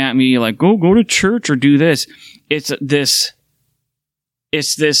coming at me like, go to church or do this, it's this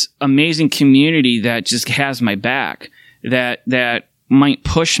it's this amazing community that just has my back, that might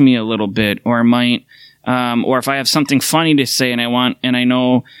push me a little bit, or might, or if I have something funny to say and I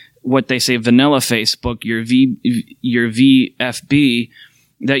know what they say, vanilla Facebook, your VFB,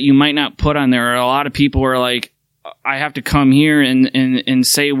 that you might not put on there. Or a lot of people are like, I have to come here and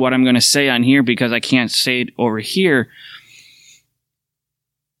say what I'm going to say on here because I can't say it over here.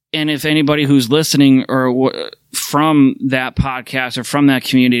 And if anybody who's listening or from that podcast or from that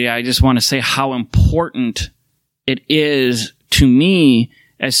community, I just want to say how important it is to me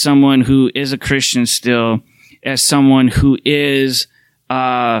as someone who is a Christian still, as someone who is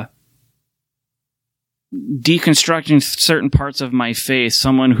deconstructing certain parts of my faith,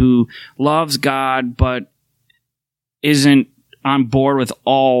 someone who loves God but isn't on board with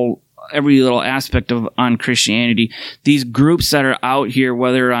every little aspect on Christianity. These groups that are out here,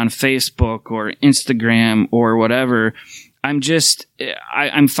 whether on Facebook or Instagram or whatever,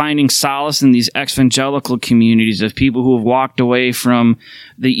 I'm finding solace in these evangelical communities of people who have walked away from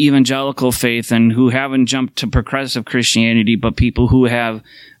the evangelical faith and who haven't jumped to progressive Christianity, but people who have,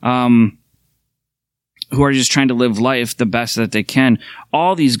 who are just trying to live life the best that they can.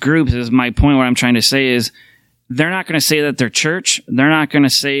 All these groups, is my point. What I'm trying to say is, they're not going to say that they're church. They're not going to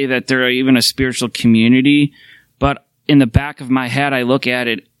say that they're even a spiritual community. But in the back of my head, I look at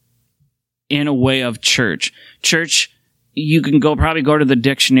it in a way of church. Church, you can probably go to the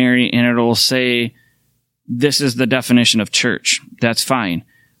dictionary and it'll say, this is the definition of church. That's fine.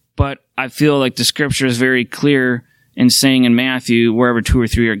 But I feel like the scripture is very clear in saying in Matthew, wherever 2 or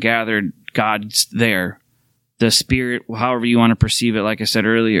 3 are gathered, God's there. The Spirit, however you want to perceive it, like I said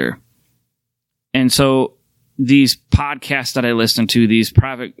earlier. And so these podcasts that I listen to, these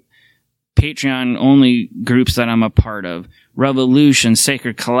private Patreon-only groups that I'm a part of, Revolution,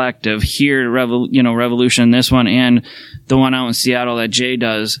 Sacred Collective, here, Revolution, this one, and the one out in Seattle that Jay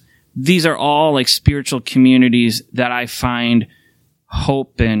does, these are all like spiritual communities that I find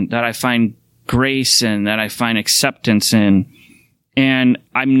hope in, that I find grace in, that I find acceptance in. And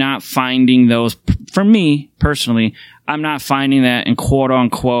I'm not finding those, for me personally, I'm not finding that in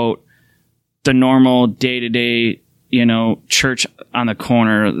quote-unquote the normal day-to-day, church on the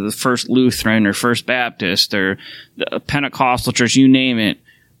corner, the First Lutheran or First Baptist or the Pentecostal church, you name it.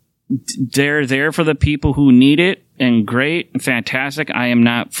 They're there for the people who need it, and great and fantastic. I am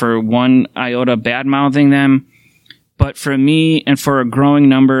not for one iota bad-mouthing them. But for me and for a growing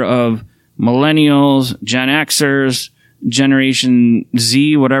number of millennials, Gen Xers, Generation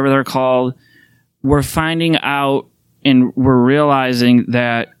Z, whatever they're called, we're finding out and we're realizing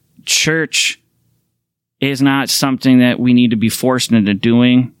that church is not something that we need to be forced into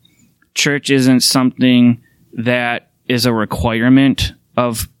doing. Church isn't something that is a requirement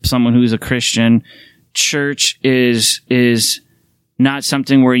of someone who's a Christian. Church is not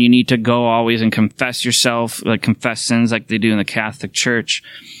something where you need to go always and confess yourself, like confess sins like they do in the Catholic Church.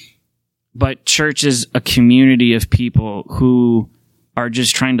 But church is a community of people who are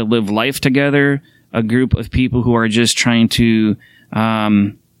just trying to live life together, a group of people who are just trying to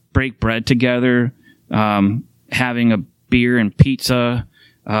break bread together, having a beer and pizza,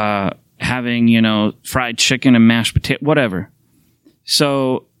 having, fried chicken and mashed potato, whatever.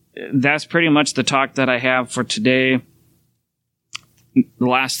 So that's pretty much the talk that I have for today. The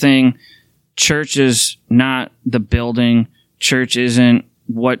last thing, church is not the building. Church isn't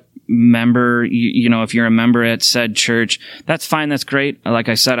what member, if you're a member at said church, that's fine. That's great. Like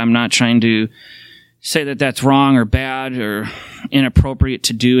I said, I'm not trying to say that that's wrong or bad or inappropriate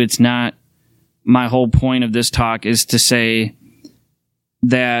to do. It's not. My whole point of this talk is to say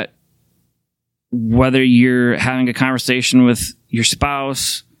that whether you're having a conversation with your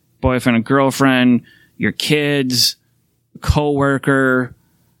spouse, boyfriend or girlfriend, your kids, coworker,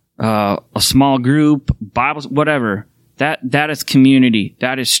 a small group, Bibles, whatever, that is community.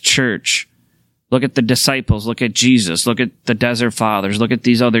 That is church. Look at the disciples. Look at Jesus. Look at the Desert Fathers. Look at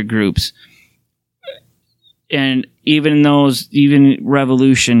these other groups. And even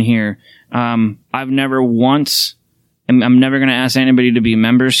Revolution here, I've never once, I'm never going to ask anybody to be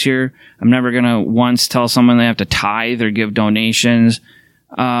members here. I'm never going to once tell someone they have to tithe or give donations,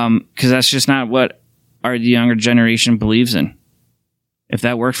 because that's just not what the younger generation believes in. If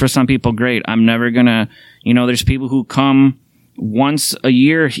that works for some people, great. I'm never going to, there's people who come once a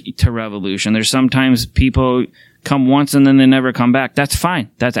year to Revolution. There's sometimes people come once and then they never come back. That's fine.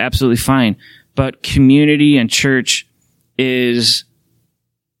 That's absolutely fine. But community and church is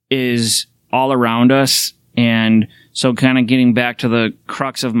all around us. And so kind of getting back to the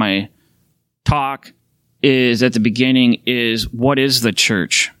crux of my talk is at the beginning is, what is the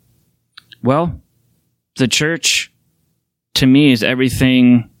church? Well, the church to me, is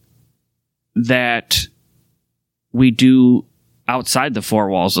everything that we do outside the four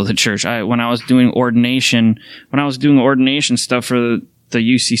walls of the church. When I was doing ordination stuff for the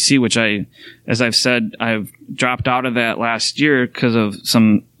UCC, which as I've said, I've dropped out of that last year because of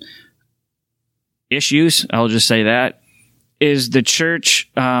some issues. I'll just say that. Is the church,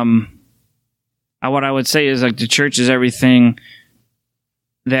 what I would say is, like, the church is everything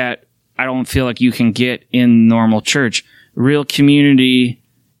that I don't feel like you can get in normal church. Real community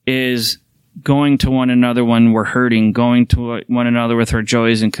is going to one another when we're hurting, going to one another with our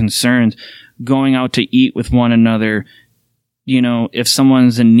joys and concerns, going out to eat with one another. You know, if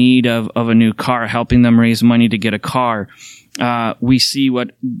someone's in need of a new car, helping them raise money to get a car. We see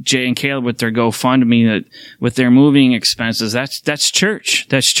what Jay and Caleb with their GoFundMe, with their moving expenses. That's church.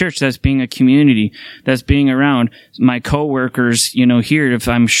 That's church. That's being a community. That's being around my coworkers. You know, here, if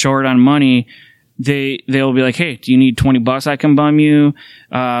I'm short on money, they'll be like, hey, do you need $20 I can bum you?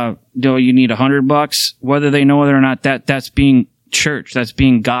 Do you need $100? Whether they know whether or not that's being church. That's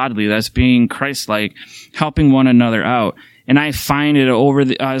being godly. That's being Christ-like, helping one another out. And I find it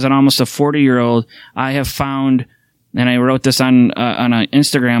as an almost a 40-year-old, I have found, and I wrote this on an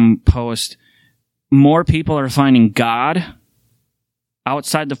Instagram post, more people are finding God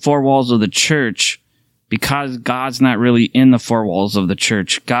outside the four walls of the church because God's not really in the four walls of the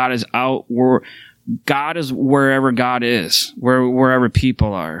church. God is God is wherever God is, wherever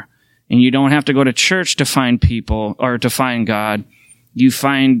people are. And you don't have to go to church to find people or to find God. You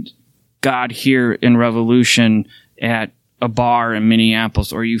find God here in Revolution at a bar in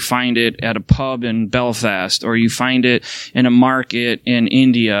Minneapolis, or you find it at a pub in Belfast, or you find it in a market in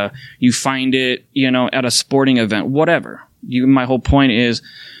India. You find it, at a sporting event, whatever. My whole point is,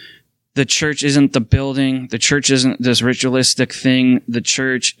 the church isn't the building. The church isn't this ritualistic thing. The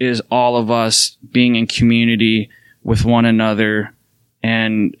church is all of us being in community with one another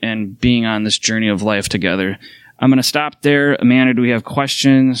and being on this journey of life together. I'm going to stop there. Amanda, do we have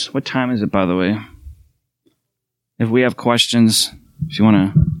questions? What time is it, by the way? If we have questions, if you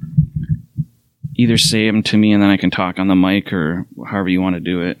want to either say them to me and then I can talk on the mic, or however you want to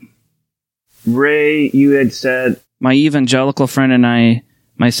do it. Ray, you had said, my evangelical friend and I,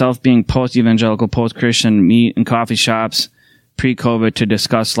 myself being post-evangelical, post-Christian, meet in coffee shops pre-COVID to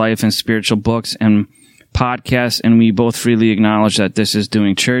discuss life and spiritual books and podcasts, and we both freely acknowledge that this is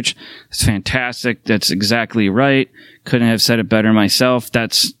doing church. It's fantastic. That's exactly right. Couldn't have said it better myself.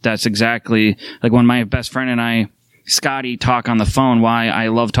 That's exactly like when my best friend and I, Scotty, talk on the phone, why I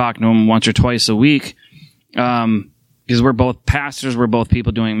love talking to him once or twice a week, because we're both pastors, we're both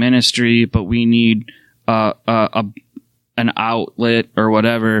people doing ministry, but we need an outlet or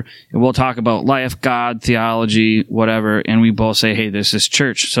whatever. And we'll talk about life, God, theology, whatever, and we both say, hey, this is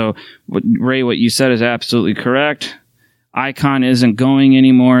church. So, Ray, what you said is absolutely correct. Icon isn't going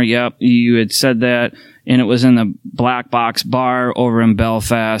anymore. Yep, you had said that. And it was in the Black Box Bar over in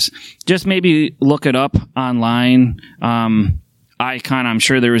Belfast. Just maybe look it up online. Icon, I'm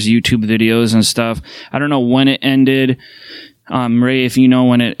sure there was YouTube videos and stuff. I don't know when it ended. Ray, if you know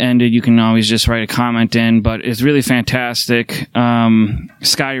when it ended, you can always just write a comment in, but it's really fantastic.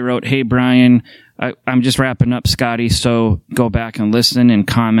 Scotty wrote, hey, Brian, I'm just wrapping up, Scotty, so go back and listen and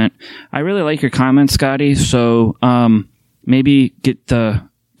comment. I really like your comments, Scotty, so maybe get the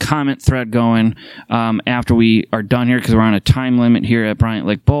comment thread going after we are done here, because we're on a time limit here at Bryant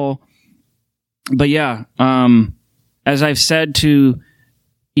Lake Bowl. But yeah, as I've said to,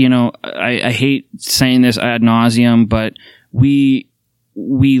 I hate saying this ad nauseum, but we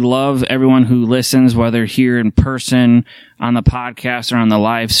love everyone who listens, whether here in person, on the podcast, or on the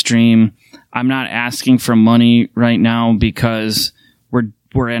live stream. I'm not asking for money right now because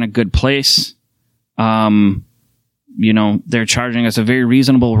we're in a good place. They're charging us a very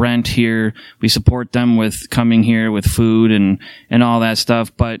reasonable rent here. We support them with coming here with food and all that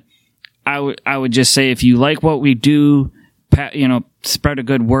stuff. But I would just say, if you like what we do, spread a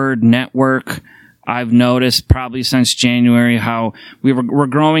good word, network. I've noticed probably since January how we're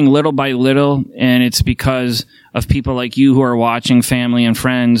growing little by little, and it's because of people like you who are watching, family and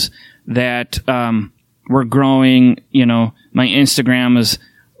friends, that we're growing. My Instagram is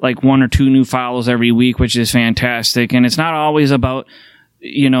like 1 or 2 new follows every week, which is fantastic. And it's not always about,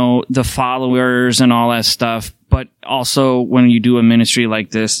 the followers and all that stuff, but also when you do a ministry like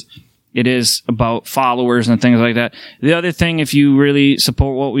this, it is about followers and things like that. The other thing, if you really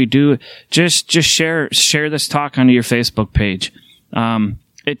support what we do, just share this talk onto your Facebook page.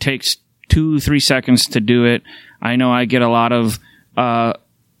 It takes 2-3 seconds to do it. I know I get a lot of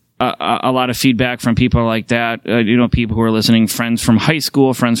a lot of feedback from people like that. People who are listening, friends from high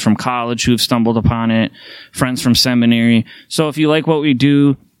school, friends from college who've stumbled upon it, friends from seminary. So if you like what we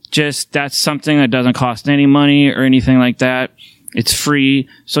do, that's something that doesn't cost any money or anything like that. It's free.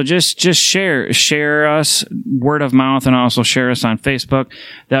 So just share us word of mouth, and also share us on Facebook.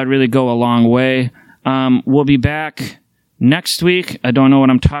 That would really go a long way. We'll be back next week. I don't know what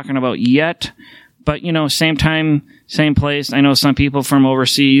I'm talking about yet, but same time, same place. I know some people from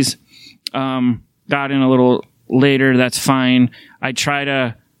overseas got in a little later. That's fine. I try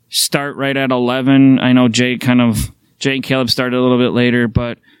to start right at 11. I know Jay and Caleb started a little bit later,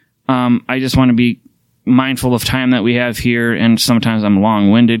 but I just want to be mindful of time that we have here, and sometimes I'm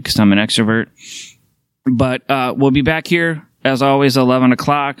long-winded because I'm an extrovert. But we'll be back here, as always, 11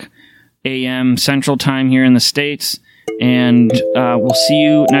 o'clock a.m. Central Time here in the States, and we'll see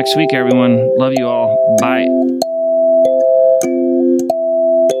you next week, everyone. Love you all. Bye.